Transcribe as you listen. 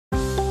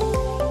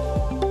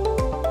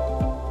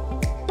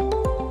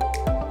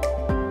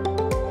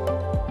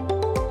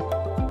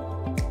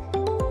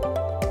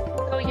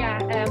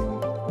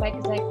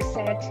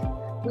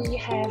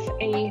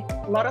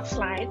lot of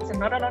slides and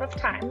not a lot of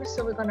time,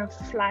 so we're gonna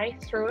fly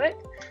through it,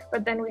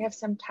 but then we have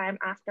some time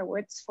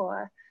afterwards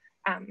for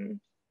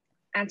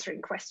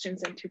answering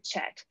questions and to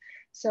chat.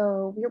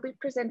 So we'll be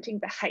presenting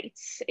the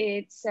Heights.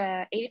 It's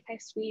a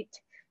 85 suite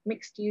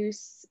mixed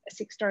use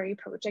 6-story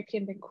project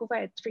in Vancouver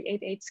at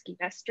 388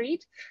 Skeena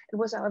Street. It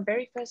was our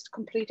very first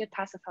completed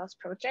passive house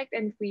project,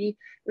 and we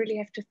really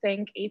have to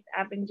thank 8th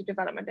Avenue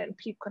Development and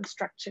Peak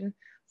Construction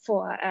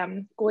for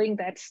going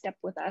that step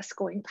with us,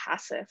 going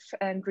passive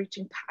and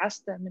reaching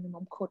past the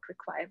minimum code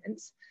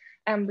requirements.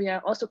 We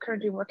are also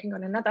currently working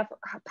on another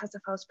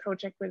passive house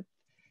project with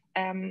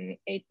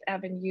 8th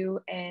Avenue,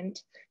 and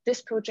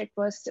this project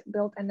was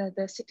built under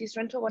the city's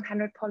Rental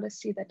 100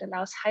 policy that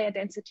allows higher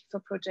density for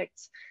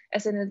projects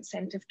as an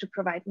incentive to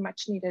provide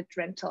much needed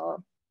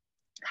rental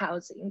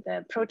housing.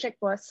 The project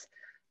was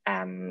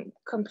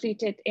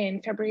completed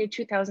in February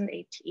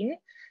 2018,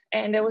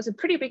 and it was a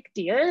pretty big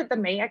deal. The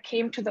mayor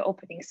came to the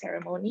opening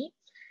ceremony.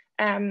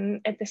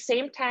 At the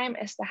same time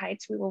as the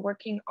Heights, we were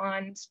working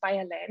on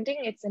Spire Landing.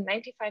 It's a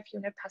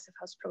 95-unit passive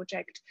house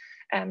project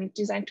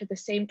designed to the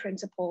same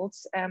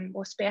principles,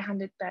 was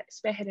spearheaded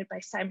by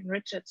Simon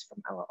Richards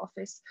from our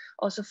office,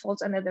 also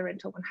falls under the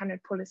Rental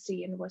 100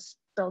 policy and was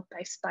built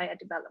by Spire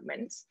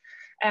Developments.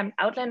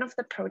 Outline of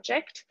the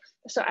project.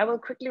 So I will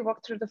quickly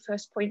walk through the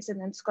first points, and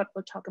then Scott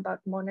will talk about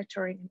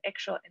monitoring and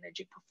actual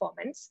energy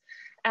performance.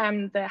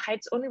 The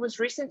Heights only was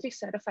recently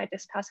certified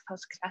as Passive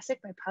House Classic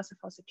by Passive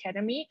House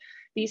Academy.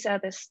 These are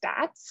the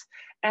stats.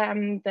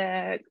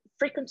 The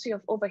frequency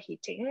of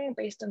overheating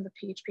based on the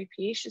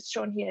PHPPH is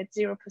shown here at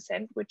 0%,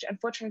 which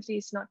unfortunately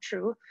is not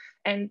true.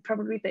 And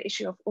probably the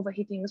issue of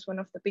overheating is one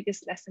of the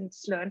biggest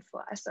lessons learned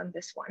for us on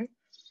this one.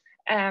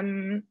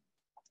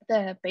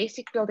 The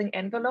basic building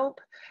envelope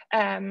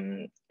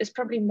is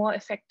probably more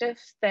effective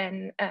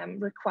than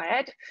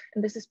required.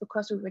 And this is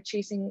because we were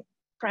chasing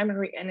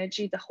primary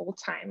energy the whole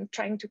time.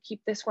 Trying to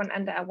keep this one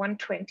under a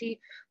 120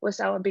 was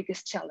our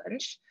biggest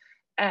challenge.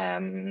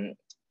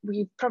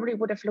 We probably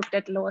would have looked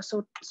at lower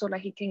solar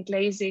heating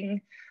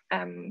glazing,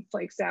 for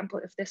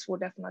example, if this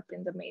would have not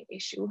been the main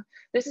issue.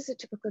 This is a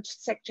typical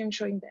section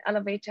showing the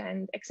elevator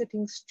and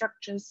exiting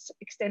structures,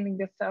 extending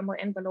the thermal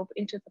envelope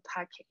into the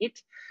parkade.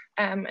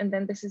 And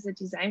then this is a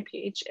design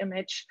pH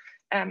image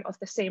of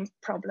the same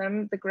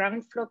problem, the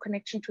ground floor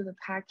connection to the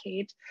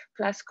parkade,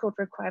 plus code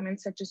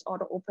requirements such as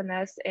auto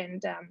openers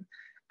and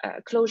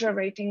closure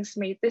ratings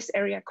made this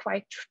area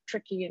quite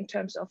tricky in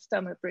terms of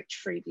thermal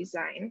bridge-free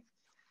design.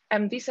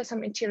 These are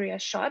some interior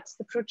shots.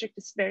 The project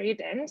is very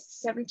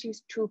dense.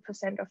 72%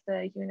 of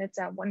the units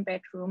are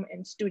 1-bedroom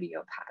and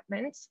studio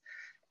apartments.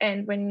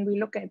 And when we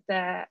look at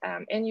the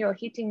annual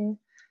heating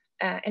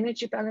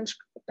energy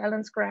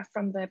balance graph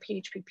from the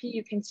PHPP,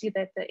 you can see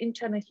that the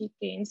internal heat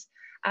gains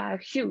are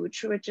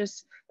huge, which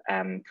is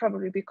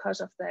probably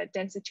because of the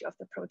density of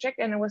the project.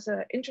 And it was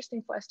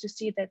interesting for us to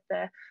see that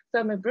the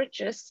thermal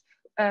bridges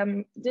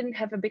didn't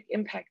have a big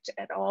impact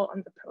at all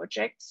on the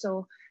project.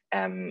 So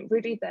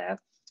really the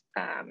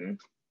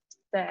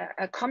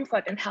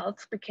comfort and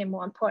health became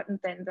more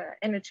important than the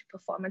energy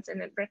performance.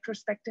 And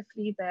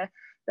retrospectively,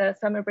 the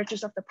thermal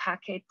bridges of the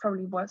parkade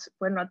probably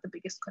were not the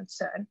biggest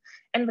concern.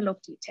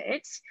 Envelope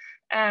details.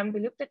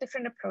 We looked at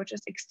different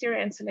approaches: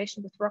 exterior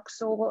insulation with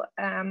Roxol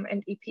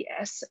and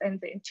EPS,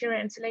 and the interior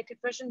insulated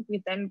version.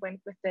 We then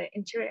went with the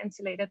interior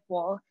insulated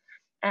wall.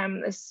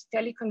 Is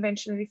fairly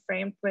conventionally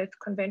framed with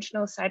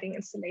conventional siding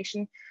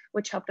installation,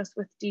 which helped us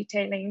with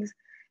detailing.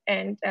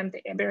 And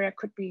the air barrier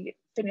could be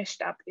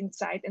finished up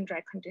inside in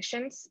dry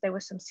conditions. There were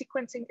some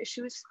sequencing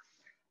issues.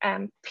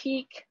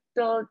 Peak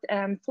built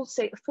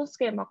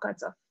full-scale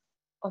mock-ups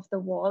of the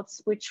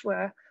walls, which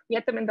we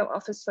had them in the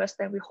office first,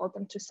 then we hauled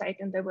them to site,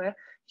 and they were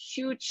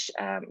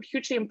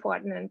hugely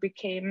important and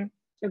became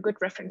a good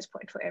reference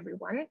point for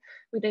everyone.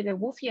 We did a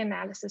woofy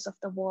analysis of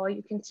the wall.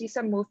 You can see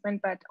some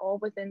movement, but all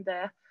within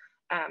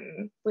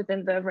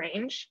the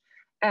range.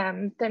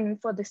 Then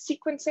for the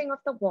sequencing of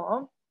the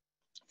wall,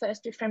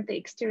 first, we framed the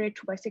exterior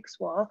 2x6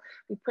 wall.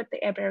 We put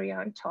the air barrier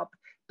on top,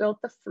 built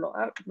the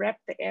floor,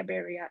 wrapped the air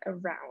barrier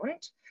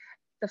around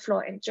the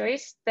floor and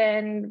joist.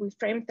 Then we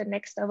framed the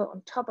next level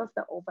on top of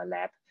the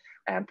overlap,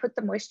 put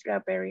the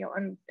moisture barrier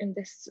on, in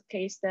this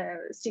case, the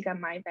Siga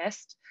My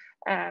Vest.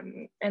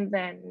 And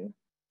then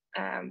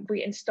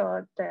we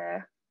installed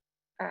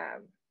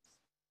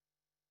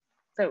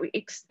so we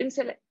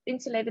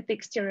insulated the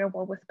exterior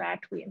wall with bat.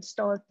 We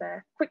installed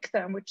the quick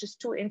therm, which is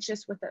 2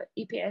 inches with the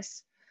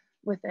EPS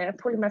with a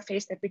polymer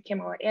face that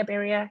became our air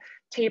barrier,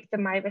 taped the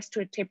My Vest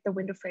to it, taped the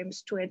window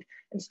frames to it,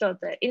 installed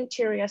the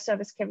interior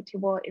service cavity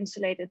wall,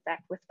 insulated that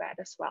with bat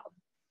as well.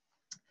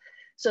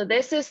 So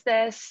this is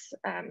the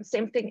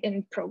same thing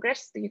in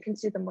progress. You can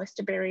see the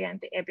moisture barrier and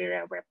the air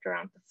barrier wrapped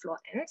around the floor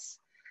ends.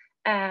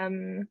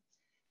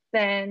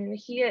 Then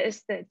here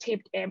is the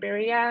taped air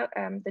barrier.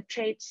 The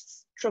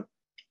trades took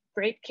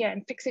great care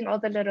in fixing all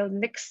the little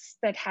nicks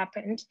that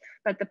happened,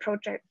 but the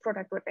product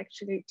was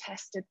actually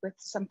tested with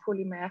some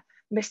polymer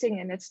missing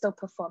and it still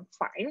performed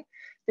fine.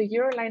 The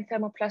Euroline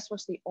Thermo Plus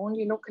was the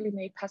only locally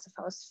made Passive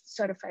House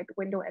certified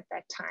window at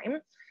that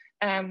time.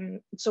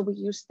 So we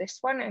used this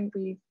one, and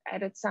we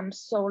added some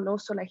low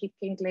solar heat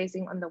gain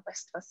glazing on the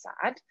west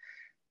facade.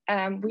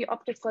 We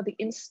opted for the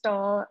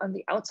install on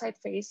the outside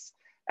face,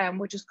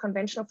 which is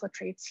conventional for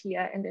trades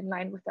here and in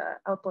line with the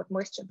outboard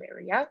moisture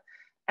barrier.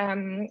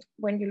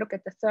 When you look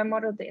at the therm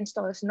model, the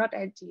install is not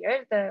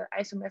ideal. The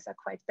isomers are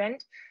quite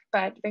bent,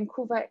 but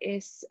Vancouver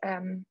is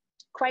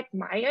quite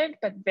mild,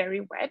 but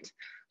very wet.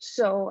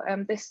 So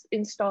this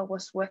install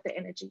was worth the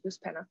energy use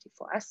penalty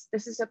for us.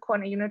 This is a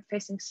corner unit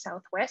facing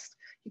southwest.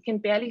 You can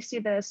barely see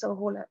the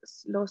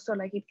low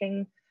solar heat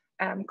gain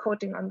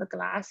coating on the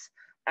glass.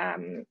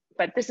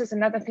 But this is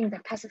another thing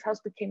that Passive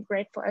House became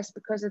great for us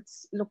because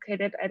it's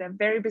located at a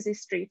very busy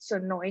street, so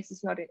noise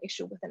is not an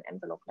issue with an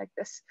envelope like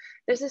this.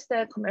 This is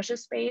the commercial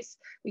space.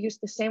 We use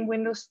the same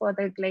windows for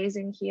the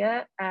glazing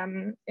here,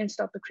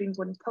 installed between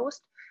wooden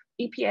posts,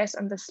 EPS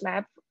on the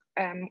slab,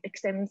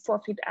 extending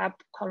 4 feet up,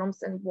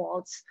 columns and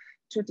walls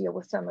to deal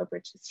with thermal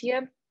bridges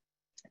here.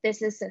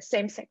 This is the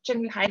same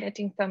section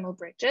highlighting thermal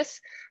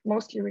bridges,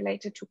 mostly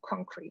related to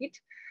concrete.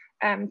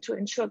 To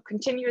ensure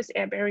continuous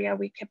air barrier,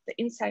 we kept the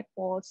inside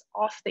walls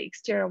off the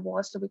exterior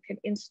walls so we can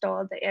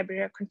install the air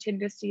barrier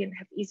continuously and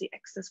have easy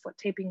access for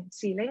taping and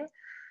sealing.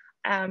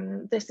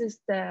 This is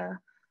the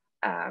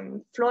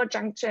floor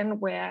junction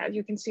where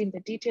you can see in the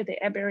detail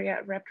the air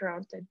barrier wrapped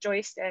around the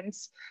joist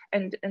ends,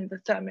 and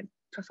the thermal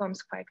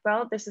performs quite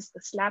well. This is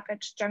the slab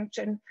edge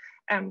junction.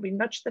 We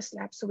notched the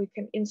slab so we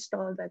can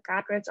install the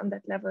guardrails on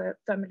that level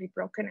thermally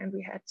broken, and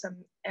we had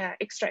some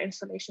extra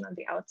insulation on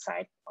the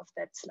outside of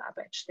that slab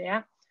edge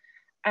there.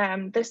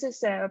 This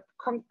is a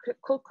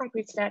cold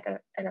concrete slab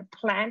at a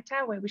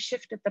planter where we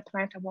shifted the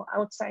planter wall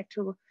outside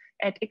to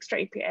add extra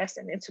EPS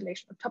and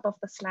insulation on top of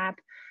the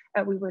slab.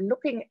 We were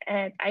looking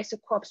at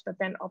isocorps, but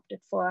then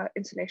opted for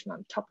insulation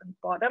on top and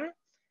bottom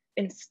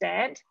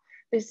instead.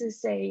 This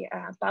is a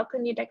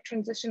balcony deck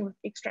transition with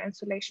extra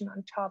insulation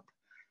on top.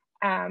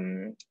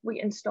 We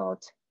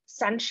installed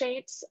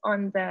sunshades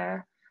on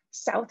the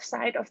south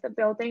side of the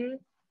building,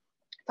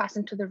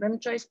 fastened to the rim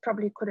joist.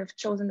 Probably could have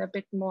chosen a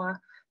bit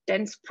more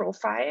dense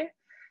profile.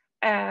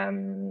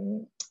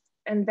 And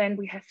then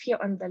we have here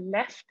on the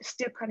left,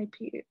 steel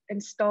canopy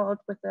installed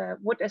with a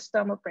wood as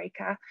thermal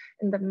breaker.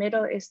 In the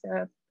middle is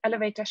the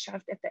elevator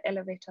shaft at the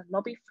elevator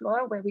lobby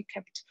floor, where we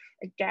kept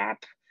a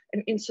gap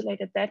and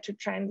insulated that to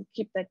try and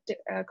keep that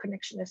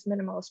connection as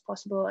minimal as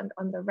possible. And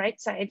on the right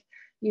side,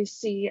 you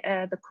see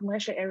the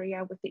commercial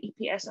area with the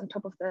EPS on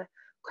top of the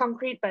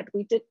concrete, but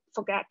we did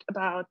forget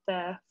about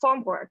the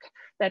formwork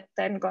that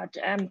then got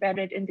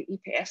embedded in the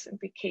EPS and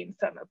became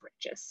thermal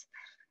bridges.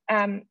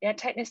 Air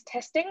tightness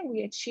testing,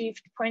 we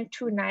achieved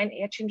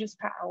 0.29 air changes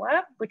per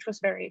hour, which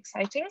was very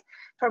exciting.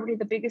 Probably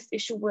the biggest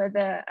issue were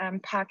the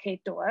parquet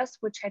doors,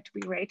 which had to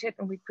be rated,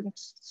 and we couldn't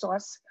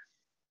source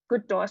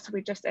good doors, so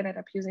we just ended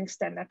up using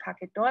standard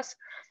parquet doors.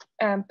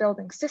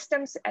 Building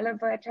systems,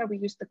 elevator, we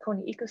used the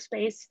Koni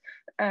EcoSpace,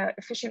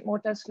 efficient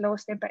motors, low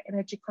standby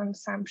energy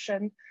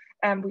consumption.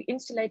 We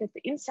insulated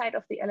the inside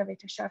of the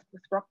elevator shaft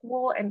with rock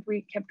wool, and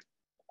we kept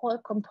all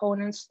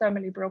components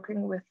thermally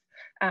broken with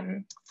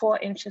 4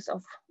 inches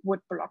of wood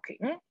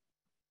blocking.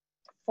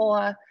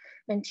 For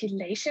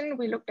ventilation,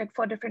 we looked at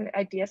 4 different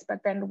ideas,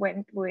 but then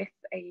went with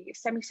a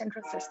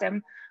semi-central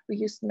system. We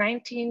used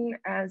 19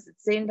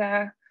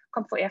 Zehnder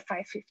Comfort Air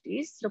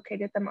 550s,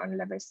 located them on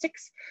level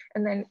 6,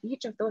 and then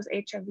each of those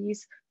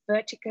HRVs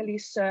vertically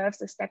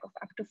serves a stack of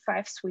up to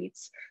 5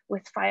 suites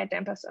with fire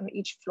dampers on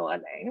each floor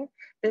lane.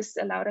 This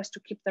allowed us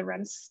to keep the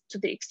runs to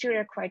the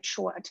exterior quite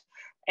short,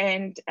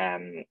 and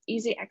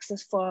easy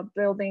access for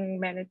building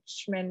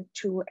management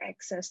to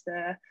access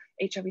the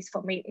HRVs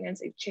for maintenance,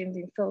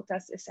 exchanging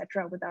filters,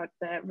 etc., without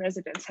the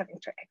residents having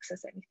to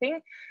access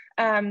anything.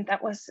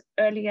 That was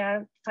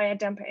earlier fire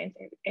damper and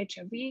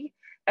HRV.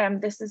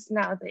 This is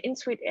now the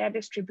in-suite air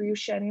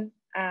distribution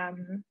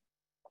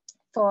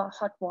for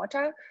hot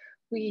water.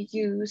 We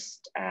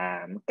used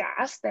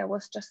gas. There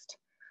was just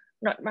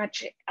not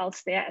much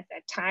else there at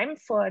that time.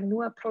 For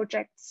newer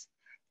projects,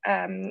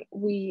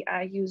 we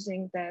are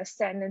using the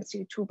sand and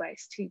CO2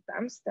 based heat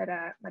pumps that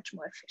are much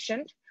more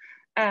efficient.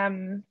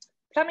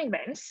 Plumbing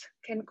vents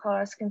can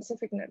cause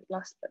significant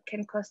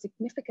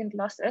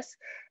losses.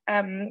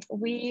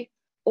 We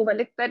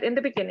overlooked that in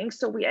the beginning,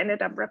 so we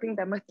ended up wrapping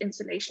them with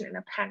insulation in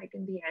a panic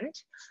in the end.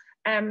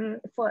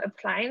 For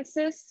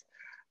appliances,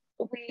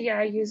 we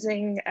are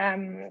using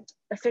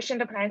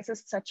efficient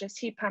appliances such as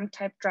heat pump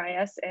type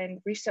dryers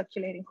and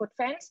recirculating hood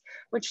fans,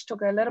 which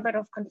took a little bit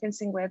of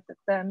convincing with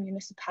the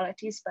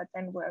municipalities, but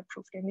then were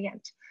approved in the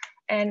end.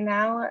 And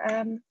now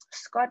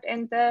Scott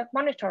and the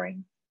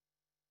monitoring.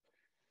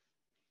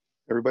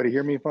 Everybody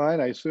hear me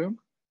fine, I assume?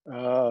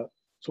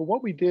 So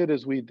what we did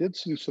is we did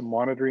do some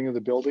monitoring of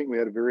the building. We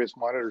had various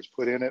monitors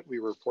put in it.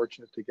 We were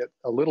fortunate to get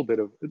a little bit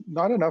of,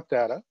 not enough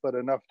data, but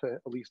enough to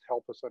at least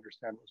help us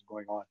understand what was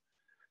going on.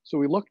 So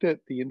we looked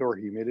at the indoor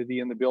humidity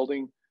in the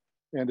building,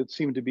 and it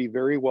seemed to be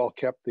very well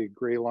kept. The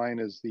gray line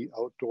is the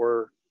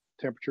outdoor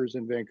temperatures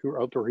in Vancouver,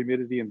 outdoor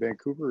humidity in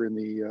Vancouver, and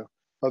the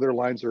other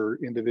lines are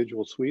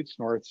individual suites,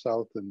 north,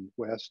 south, and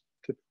west,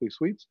 typically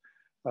suites.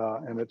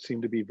 And it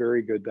seemed to be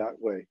very good that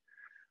way.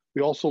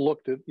 We also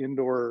looked at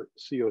indoor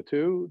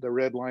CO2. The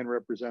red line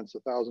represents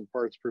 1,000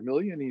 parts per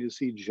million. And you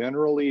see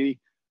generally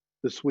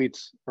the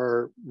suites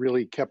are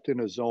really kept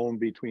in a zone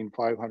between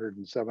 500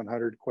 and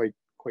 700 quite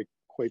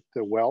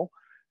well.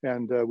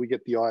 And we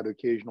get the odd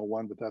occasional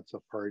one, but that's a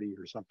party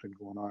or something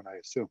going on, I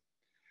assume.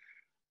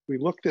 We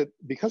looked at,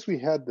 because we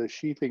had the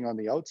sheathing on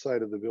the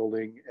outside of the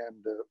building,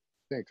 and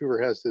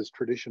Vancouver has this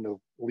tradition of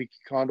leaky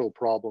condo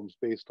problems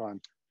based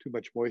on too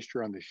much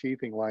moisture on the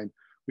sheathing line.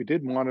 We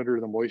did monitor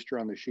the moisture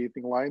on the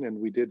sheathing line, and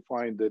we did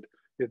find that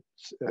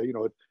it's,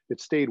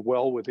 it stayed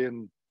well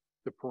within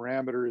the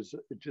parameters.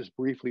 It just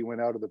briefly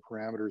went out of the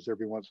parameters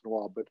every once in a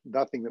while, but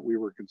nothing that we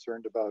were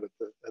concerned about at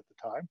the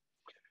time.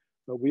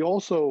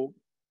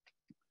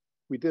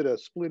 We did a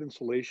split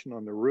insulation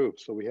on the roof.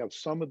 So we have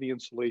some of the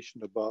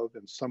insulation above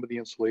and some of the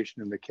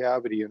insulation in the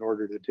cavity in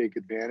order to take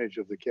advantage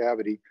of the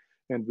cavity.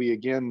 And we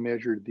again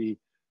measured the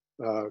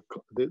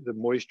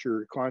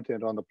moisture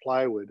content on the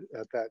plywood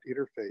at that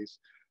interface,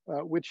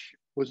 which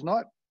was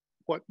not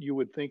what you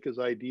would think is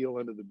ideal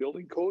under the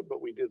building code,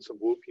 but we did some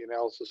WUPI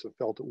analysis and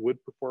felt it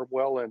would perform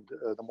well, and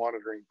the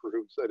monitoring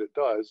proves that it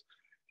does.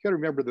 You gotta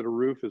remember that a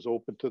roof is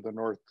open to the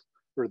north,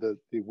 or the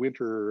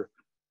winter,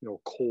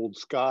 cold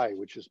sky,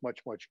 which is much,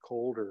 much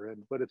colder,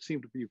 but it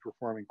seemed to be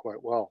performing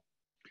quite well.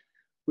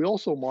 We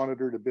also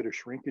monitored a bit of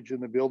shrinkage in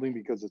the building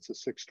because it's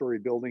a 6-story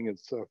building.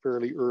 It's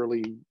fairly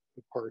early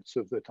parts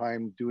of the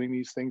time doing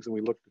these things, and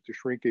we looked at the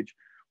shrinkage.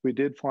 We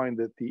did find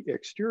that the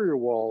exterior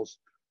walls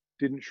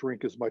didn't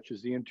shrink as much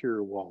as the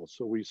interior walls.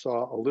 So we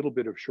saw a little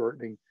bit of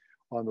shortening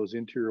on those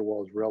interior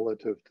walls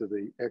relative to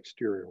the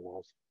exterior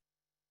walls.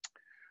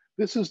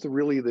 This is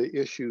really the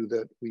issue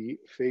that we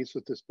face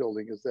with this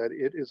building, is that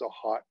it is a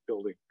hot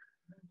building.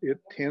 It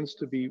tends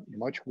to be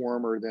much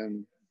warmer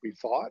than we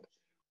thought.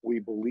 We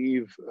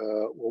believe,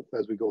 well,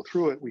 as we go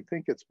through it, we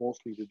think it's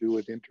mostly to do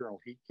with internal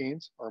heat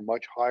gains are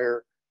much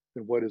higher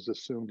than what is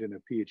assumed in a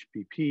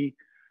PHPP.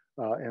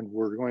 And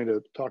we're going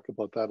to talk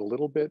about that a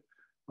little bit.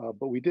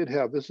 But we did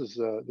have, this is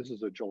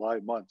a July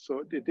month,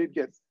 so it did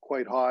get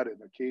quite hot and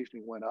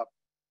occasionally went up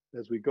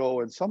as we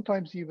go. And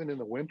sometimes even in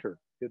the winter,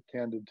 it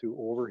tended to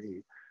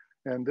overheat.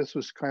 And this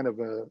was kind of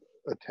a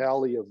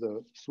tally of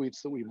the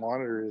suites that we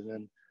monitored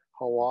and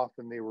how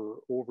often they were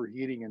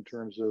overheating in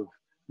terms of,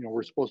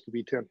 we're supposed to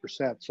be 10%.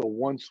 So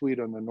one suite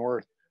on the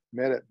north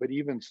met it, but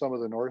even some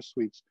of the north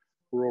suites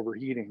were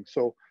overheating.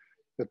 So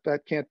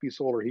that can't be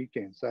solar heat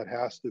gains. That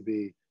has to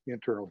be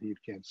internal heat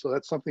gains. So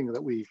that's something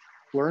that we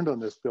learned on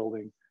this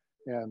building,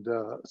 and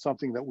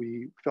something that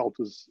we felt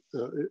is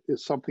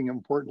something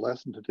important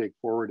lesson to take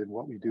forward in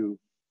what we do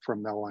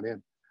from now on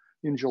in.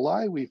 In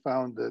July, we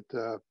found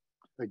that,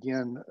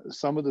 again,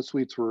 some of the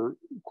suites were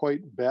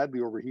quite badly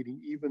overheating,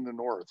 even the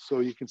north.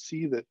 So you can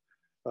see that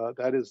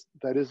that is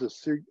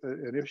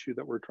an issue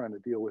that we're trying to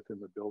deal with in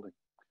the building.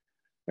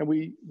 And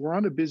we were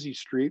on a busy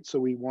street, so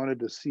we wanted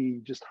to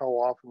see just how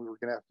often we were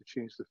going to have to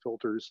change the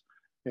filters.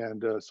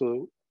 And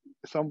so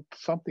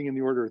something in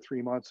the order of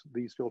 3 months,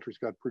 these filters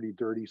got pretty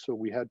dirty. So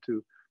we had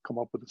to come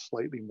up with a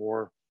slightly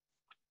more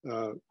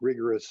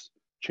rigorous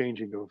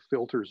changing of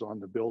filters on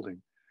the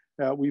building.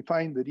 We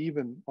find that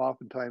even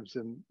oftentimes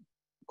in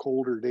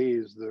colder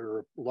days, there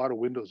are a lot of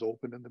windows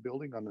open in the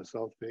building on the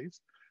south face.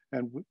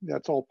 And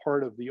that's all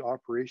part of the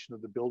operation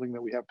of the building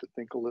that we have to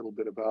think a little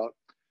bit about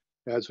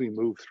as we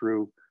move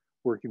through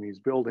working these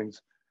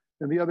buildings.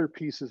 And the other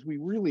piece is we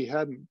really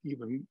hadn't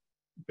even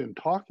been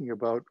talking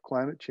about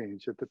climate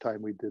change at the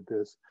time we did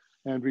this.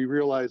 And we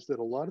realized that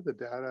a lot of the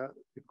data,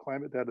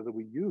 climate data that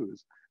we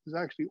use, is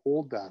actually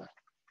old data.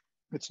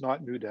 It's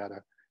not new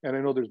data. And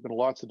I know there's been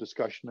lots of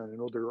discussion, and I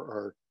know there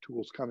are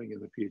tools coming in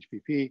the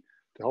PHPP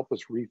to help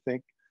us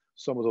rethink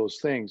some of those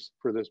things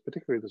for this,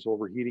 particularly this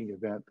overheating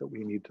event that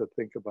we need to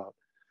think about.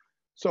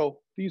 So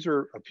these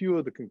are a few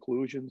of the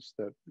conclusions: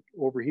 that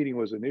overheating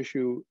was an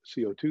issue,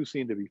 CO2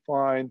 seemed to be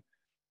fine,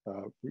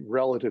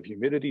 relative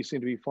humidity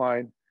seemed to be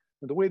fine.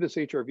 And the way this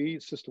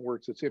HRV system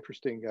works, it's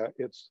interesting.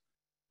 It's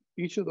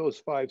each of those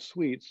 5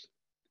 suites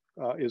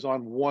is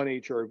on one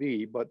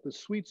HRV, but the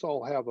suites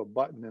all have a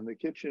button in the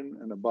kitchen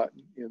and a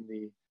button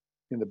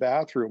in the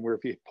bathroom, where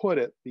if you put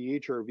it, the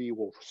HRV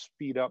will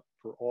speed up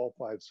for all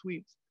 5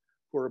 suites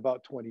for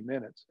about 20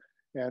 minutes.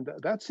 And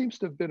that seems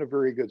to have been a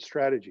very good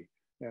strategy.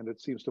 And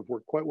it seems to have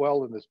worked quite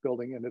well in this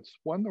building. And it's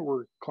one that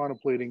we're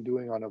contemplating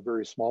doing on a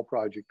very small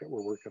project that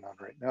we're working on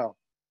right now.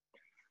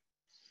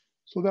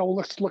 So now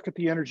let's look at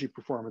the energy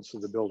performance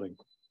of the building.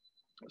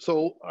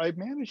 So I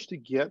managed to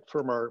get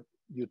from our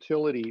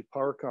utility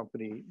power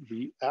company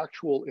the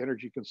actual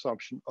energy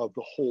consumption of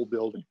the whole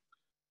building.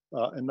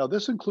 And now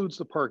this includes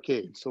the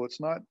parkade. So it's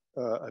not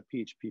a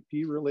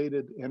PHPP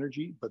related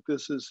energy, but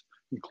this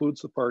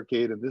includes the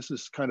parkade, and this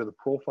is kind of the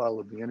profile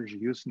of the energy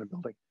use in the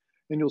building.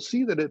 And you'll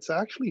see that it's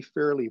actually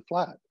fairly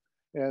flat,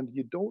 and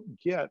you don't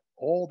get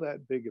all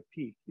that big a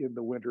peak in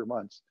the winter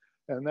months.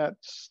 And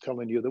that's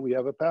telling you that we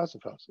have a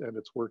passive house and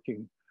it's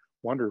working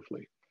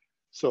wonderfully.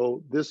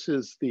 So this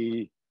is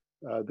the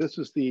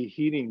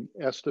heating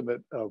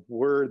estimate of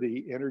where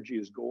the energy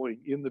is going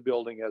in the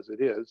building as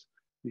it is.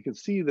 you can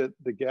see that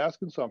the gas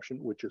consumption,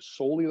 which is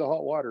solely the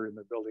hot water in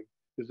the building,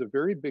 is a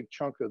very big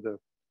chunk of the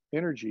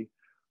energy.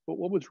 But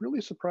what was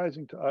really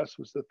surprising to us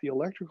was that the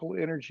electrical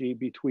energy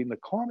between the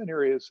common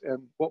areas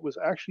and what was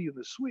actually in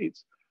the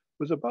suites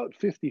was about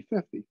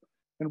 50-50.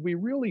 And we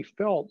really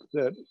felt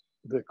that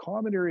the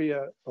common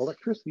area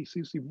electricity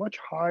seems to be much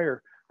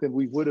higher than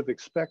we would have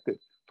expected.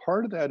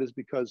 Part of that is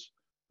because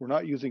we're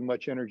not using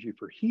much energy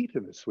for heat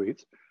in the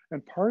suites.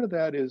 And part of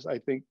that is, I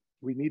think,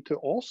 we need to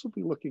also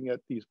be looking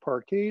at these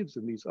parkades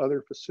and these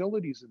other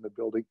facilities in the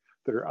building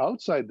that are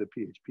outside the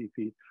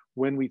PHPP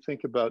when we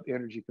think about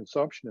energy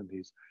consumption in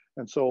these.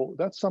 And so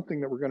that's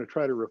something that we're going to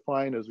try to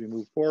refine as we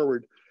move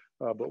forward,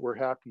 but we're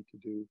happy to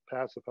do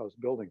passive house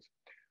buildings.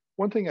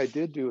 One thing I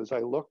did do is I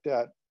looked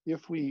at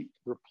if we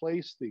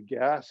replace the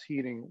gas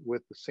heating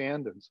with the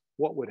Sandons,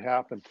 what would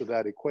happen to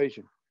that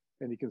equation?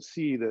 And you can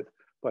see that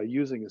by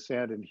using a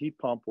Sandon heat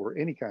pump or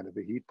any kind of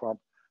a heat pump,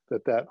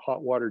 that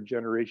hot water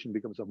generation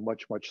becomes a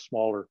much, much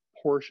smaller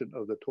portion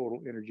of the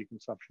total energy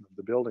consumption of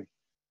the building.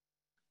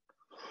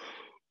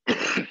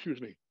 Excuse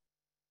me.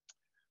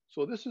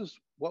 So this is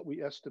what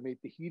we estimate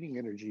the heating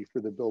energy for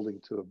the building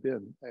to have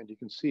been. And you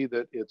can see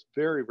that it's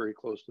very, very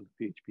close to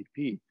the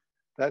PHPP.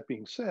 That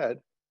being said,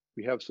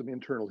 we have some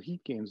internal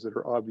heat gains that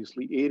are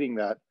obviously aiding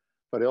that,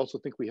 but I also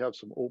think we have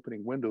some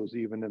opening windows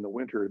even in the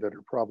winter that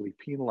are probably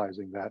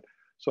penalizing that.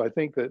 So I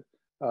think that,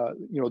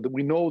 that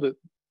we know that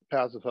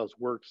passive house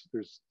works.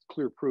 There's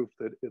clear proof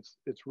that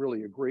it's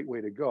really a great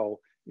way to go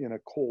in a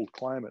cold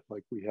climate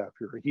like we have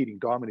here, a heating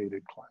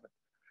dominated climate.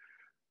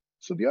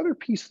 So the other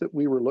piece that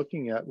we were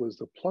looking at was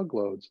the plug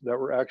loads that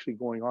were actually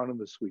going on in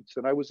the suites.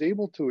 And I was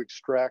able to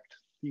extract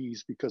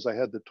these because I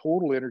had the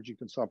total energy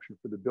consumption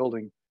for the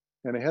building,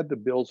 and I had the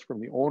bills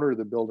from the owner of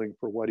the building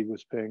for what he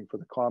was paying for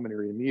the common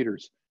area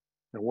meters.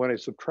 And when I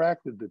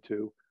subtracted the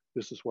two,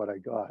 this is what I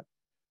got.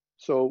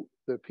 So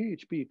the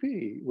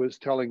PHPP was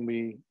telling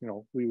me,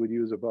 we would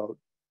use about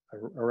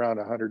around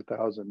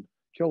 100,000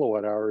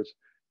 kilowatt hours,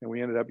 and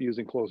we ended up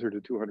using closer to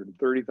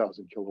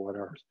 230,000 kilowatt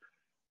hours.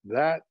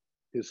 That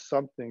is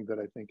something that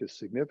I think is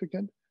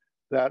significant.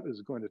 That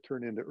is going to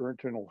turn into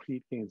internal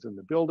heat gains in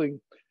the building.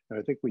 And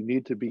I think we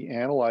need to be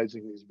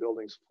analyzing these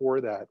buildings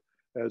for that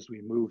as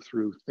we move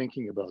through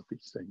thinking about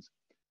these things.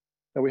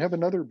 Now we have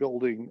another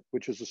building,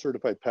 which is a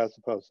certified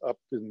passive house up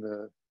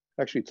in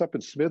it's up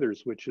in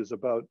Smithers, which is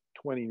about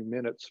 20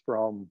 minutes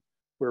from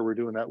where we're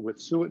doing that with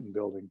Suiton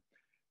building.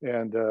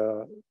 And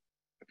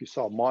if you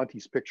saw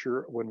Monty's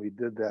picture when we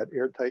did that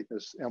air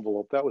tightness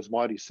envelope, that was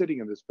Monty sitting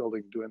in this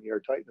building doing the air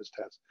tightness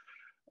test.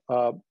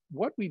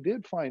 What we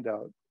did find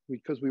out,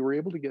 because we were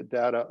able to get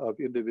data of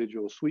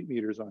individual suite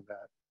meters on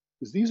that,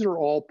 is these are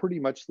all pretty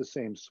much the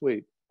same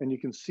suite. And you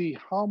can see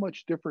how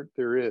much different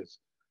there is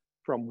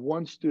from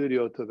one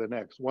studio to the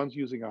next. One's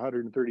using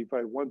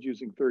 135, one's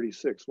using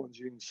 36, one's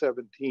using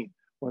 17,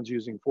 one's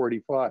using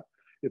 45.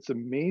 It's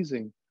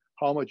amazing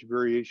how much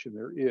variation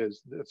there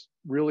is that's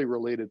really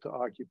related to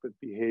occupant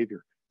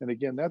behavior. And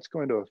again, that's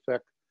going to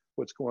affect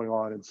what's going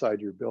on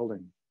inside your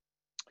building.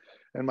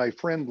 And my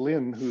friend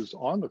Lynn, who's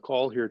on the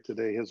call here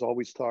today, has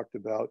always talked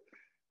about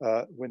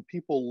when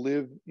people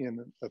live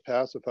in a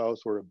passive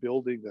house or a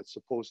building that's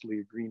supposedly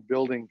a green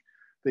building,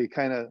 they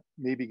kind of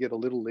maybe get a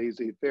little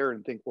laissez-faire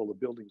and think, well, the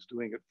building's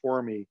doing it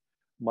for me.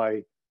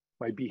 My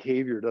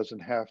behavior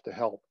doesn't have to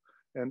help.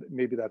 And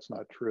maybe that's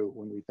not true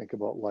when we think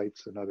about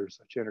lights and other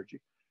such energy.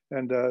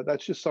 And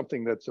that's just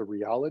something that's a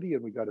reality,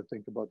 and we got to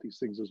think about these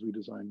things as we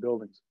design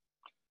buildings.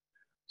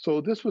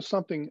 So this was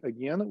something,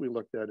 again, that we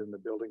looked at in the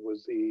building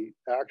was the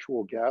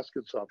actual gas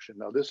consumption.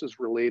 Now, this is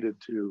related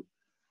to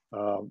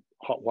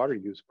hot water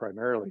use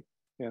primarily.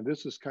 And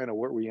this is kind of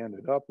what we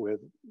ended up with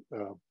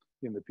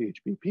in the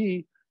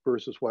PHPP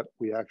versus what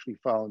we actually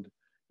found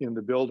in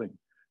the building.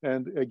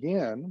 And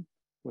again,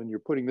 when you're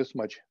putting this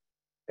much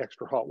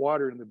extra hot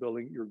water in the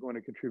building, you're going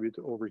to contribute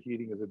to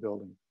overheating of the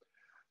building.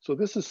 So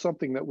this is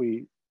something that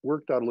we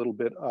worked out a little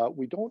bit.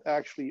 We don't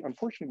actually,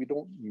 unfortunately, we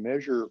don't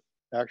measure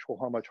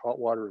how much hot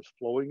water is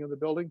flowing in the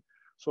building.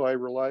 So I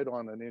relied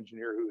on an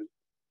engineer who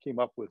came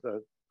up with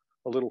a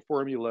little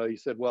formula. He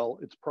said, well,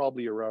 it's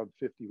probably around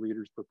 50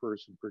 liters per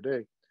person per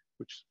day,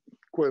 which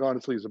quite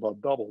honestly is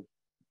about double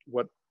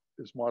what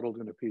is modeled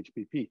in a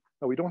PHPP.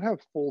 Now we don't have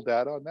full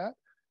data on that,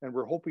 and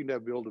we're hoping to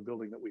build a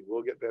building that we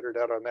will get better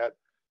data on that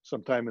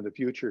sometime in the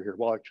future here.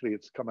 Well, actually,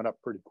 it's coming up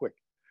pretty quick.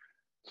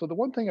 So the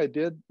one thing I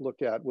did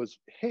look at was,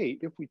 hey,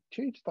 if we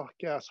change the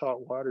gas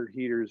hot water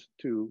heaters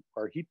to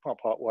our heat pump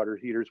hot water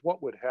heaters,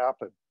 what would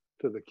happen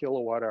to the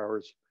kilowatt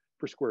hours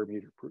per square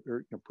meter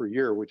per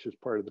year, which is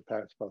part of the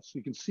passive house. So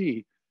you can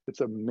see it's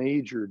a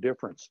major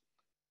difference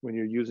when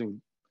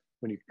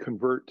you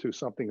convert to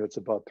something that's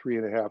about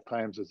 3.5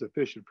 times as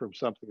efficient from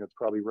something that's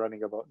probably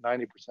running about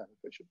 90%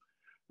 efficient.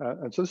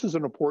 And so this is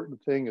an important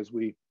thing as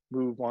we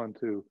move on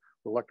to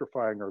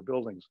electrifying our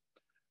buildings.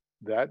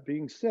 That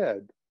being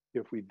said,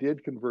 if we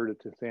did convert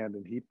it to fan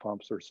and heat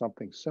pumps or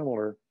something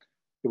similar,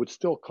 it would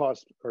still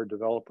cost our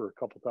developer a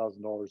couple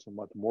 $1,000s a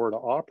month more to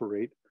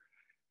operate.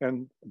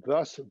 And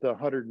thus the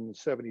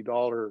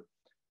 $170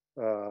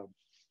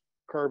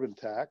 carbon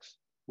tax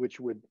which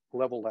would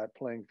level that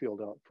playing field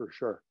out for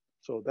sure.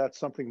 So that's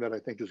something that I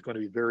think is going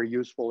to be very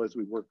useful as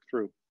we work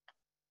through.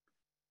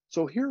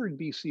 So here in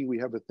BC, we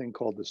have a thing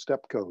called the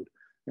STEP code.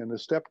 And the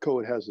STEP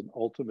code has an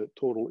ultimate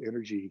total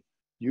energy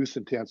use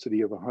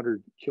intensity of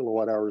 100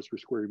 kilowatt hours per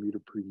square meter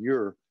per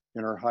year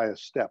in our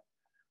highest step.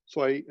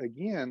 So I,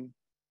 again,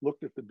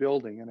 looked at the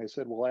building and I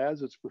said, well,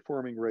 as it's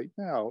performing right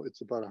now,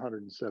 it's about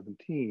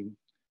 117.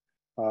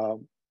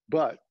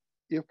 But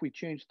if we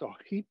change the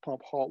heat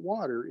pump hot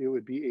water, it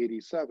would be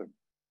 87.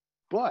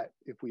 But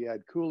if we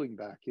add cooling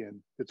back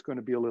in, it's going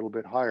to be a little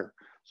bit higher.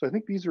 So I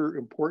think these are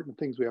important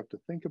things we have to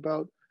think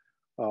about.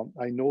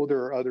 I know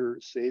there are other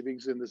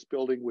savings in this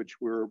building,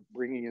 which we're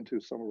bringing into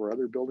some of our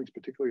other buildings,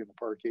 particularly in the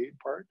parkade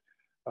part.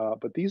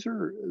 But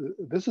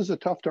this is a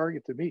tough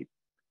target to meet.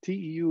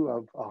 TEU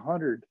of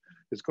 100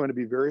 is going to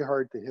be very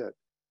hard to hit.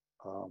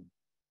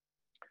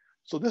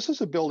 So this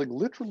is a building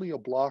literally a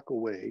block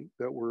away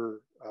that we're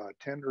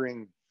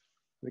tendering.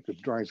 I think the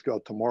drawings go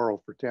out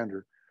tomorrow for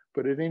tender.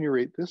 But at any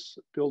rate, this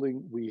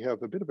building, we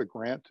have a bit of a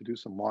grant to do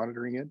some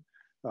monitoring in.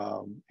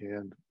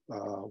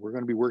 We're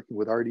going to be working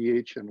with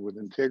RDH and with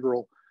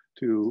Integral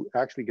to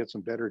actually get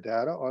some better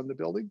data on the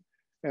building.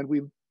 And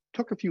we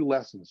took a few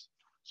lessons.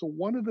 So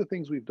one of the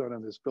things we've done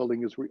on this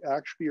building is we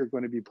actually are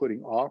going to be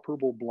putting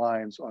operable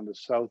blinds on the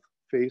south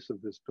face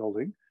of this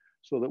building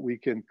so that we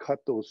can cut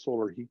those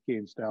solar heat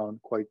gains down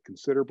quite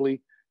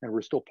considerably. And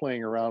we're still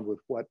playing around with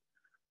what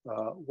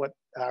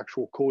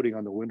actual coating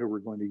on the window we're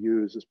going to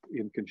use is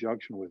in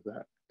conjunction with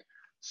that.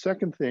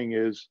 Second thing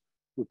is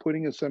we're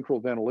putting a central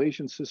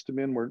ventilation system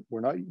in.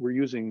 We're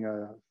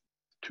using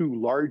 2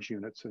 large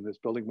units in this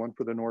building, one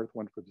for the north,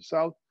 one for the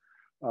south,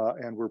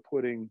 and we're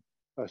putting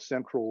a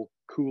central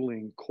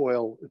cooling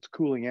coil, it's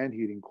cooling and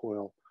heating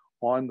coil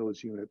on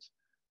those units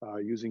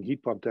using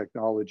heat pump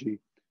technology,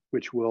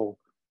 which will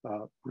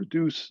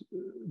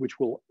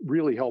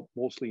really help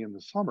mostly in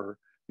the summer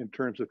in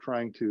terms of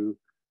trying to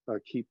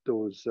keep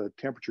those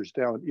temperatures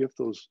down if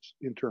those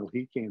internal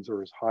heat gains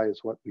are as high as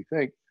what we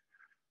think.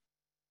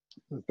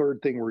 The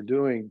third thing we're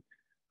doing,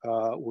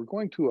 we're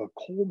going to a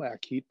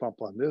Colmac heat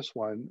pump on this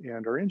one,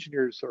 and our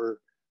engineers are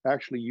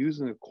actually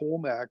using the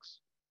Colmacs.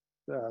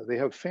 They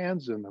have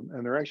fans in them,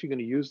 and they're actually going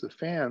to use the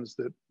fans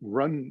that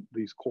run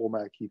these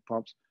Colmac heat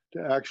pumps to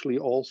actually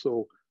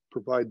also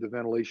provide the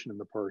ventilation in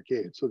the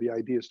parkade. So the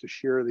idea is to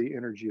share the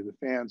energy of the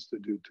fans to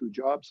do 2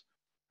 jobs,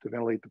 to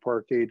ventilate the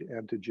parkade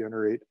and to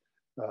generate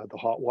the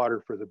hot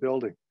water for the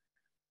building.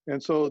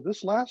 And so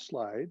this last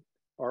slide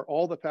are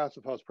all the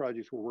passive house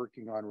projects we're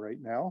working on right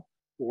now,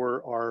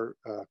 or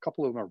a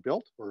couple of them are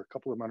built, or a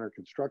couple of them under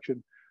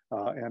construction.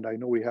 And I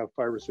know we have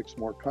 5 or 6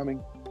 more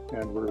coming,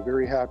 and we're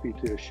very happy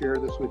to share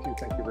this with you.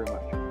 Thank you very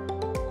much.